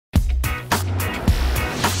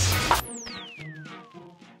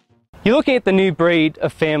You're looking at the new breed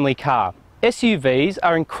of family car. SUVs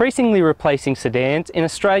are increasingly replacing sedans in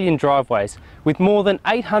Australian driveways, with more than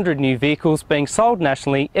 800 new vehicles being sold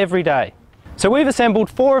nationally every day. So we've assembled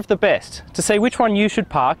 4 of the best to see which one you should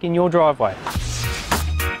park in your driveway.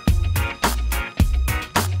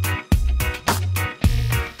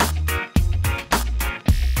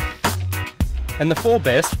 And the 4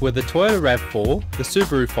 best were the Toyota RAV4, the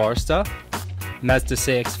Subaru Forester, Mazda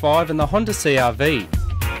CX-5 and the Honda CRV.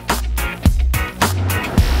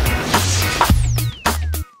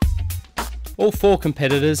 All 4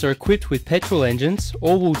 competitors are equipped with petrol engines,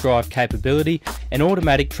 all-wheel drive capability and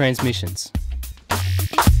automatic transmissions.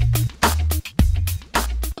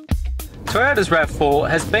 Toyota's RAV4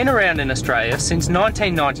 has been around in Australia since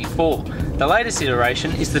 1994. The latest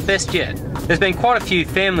iteration is the best yet. There's been quite a few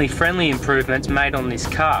family-friendly improvements made on this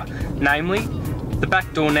car, namely, the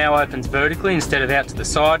back door now opens vertically instead of out to the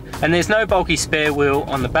side, and there's no bulky spare wheel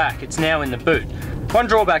on the back, it's now in the boot. One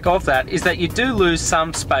drawback of that is that you do lose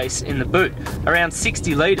some space in the boot, around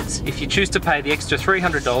 60 litres, if you choose to pay the extra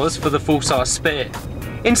 $300 for the full-size spare.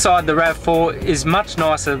 Inside, the RAV4 is much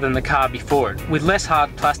nicer than the car before it, with less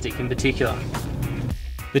hard plastic in particular.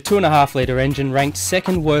 The 2.5 litre engine ranked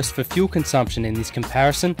second worst for fuel consumption in this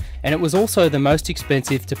comparison, and it was also the most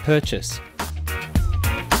expensive to purchase.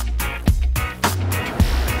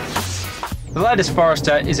 The latest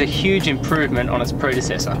Forester is a huge improvement on its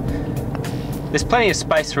predecessor. There's plenty of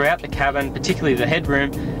space throughout the cabin, particularly the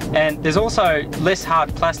headroom, and there's also less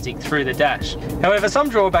hard plastic through the dash. However, some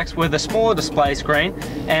drawbacks were the smaller display screen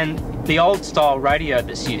and the old style radio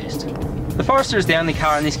that's used. The Forester is the only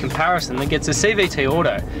car in this comparison that gets a CVT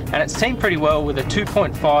auto, and it's teamed pretty well with a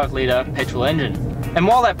 2.5 litre petrol engine. And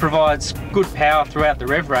while that provides good power throughout the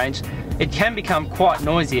rev range, it can become quite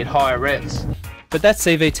noisy at higher revs. But that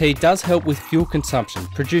CVT does help with fuel consumption,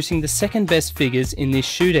 producing the second best figures in this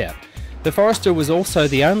shootout. The Forester was also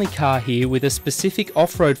the only car here with a specific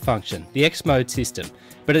off-road function, the X-Mode system,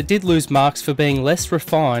 but it did lose marks for being less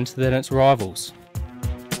refined than its rivals.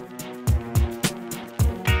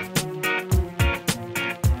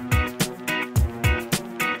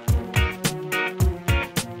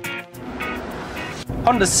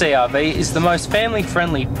 Honda's CRV is the most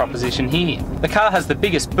family-friendly proposition here. The car has the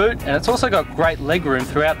biggest boot and it's also got great legroom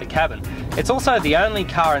throughout the cabin. It's also the only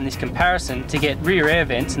car in this comparison to get rear air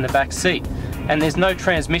vents in the back seat, and there's no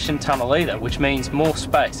transmission tunnel either, which means more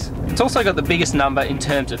space. It's also got the biggest number in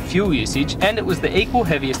terms of fuel usage, and it was the equal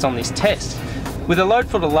heaviest on this test. With a load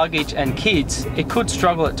full of luggage and kids, it could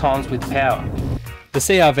struggle at times with power. The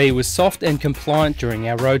CRV was soft and compliant during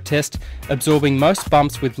our road test, absorbing most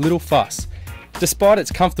bumps with little fuss. Despite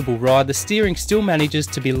its comfortable ride, the steering still manages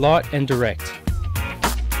to be light and direct.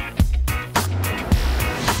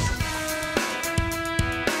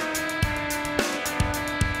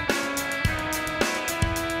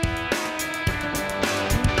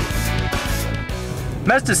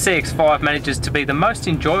 Mazda's CX-5 manages to be the most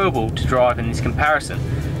enjoyable to drive in this comparison,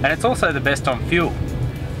 and it's also the best on fuel.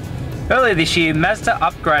 Earlier this year, Mazda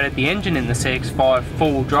upgraded the engine in the CX-5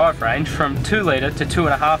 4-wheel drive range from 2 litre to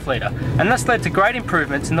 2.5 litre, and this led to great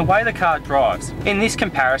improvements in the way the car drives. In this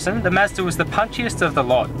comparison, the Mazda was the punchiest of the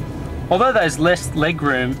lot. Although there's less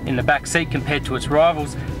legroom in the back seat compared to its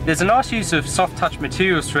rivals, there's a nice use of soft touch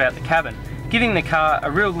materials throughout the cabin, giving the car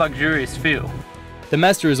a real luxurious feel. The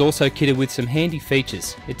Mazda is also kitted with some handy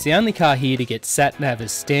features. It's the only car here to get sat-nav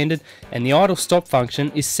as standard, and the idle stop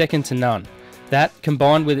function is second to none. That,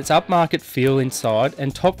 combined with its upmarket feel inside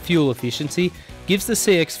and top fuel efficiency, gives the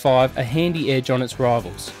CX-5 a handy edge on its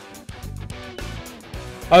rivals.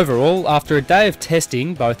 Overall, after a day of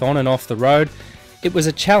testing, both on and off the road, it was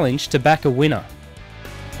a challenge to back a winner.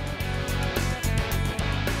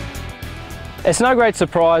 It's no great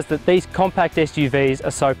surprise that these compact SUVs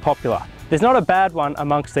are so popular. There's not a bad one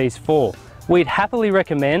amongst these 4. We'd happily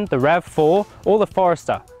recommend the RAV4 or the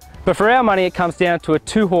Forester. But for our money, it comes down to a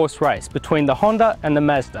 2-horse race between the Honda and the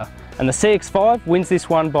Mazda, and the CX-5 wins this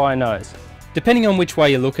one by a nose. Depending on which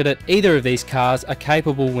way you look at it, either of these cars are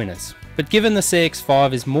capable winners. But given the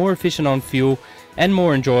CX-5 is more efficient on fuel and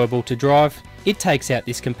more enjoyable to drive, it takes out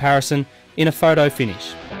this comparison in a photo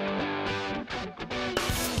finish.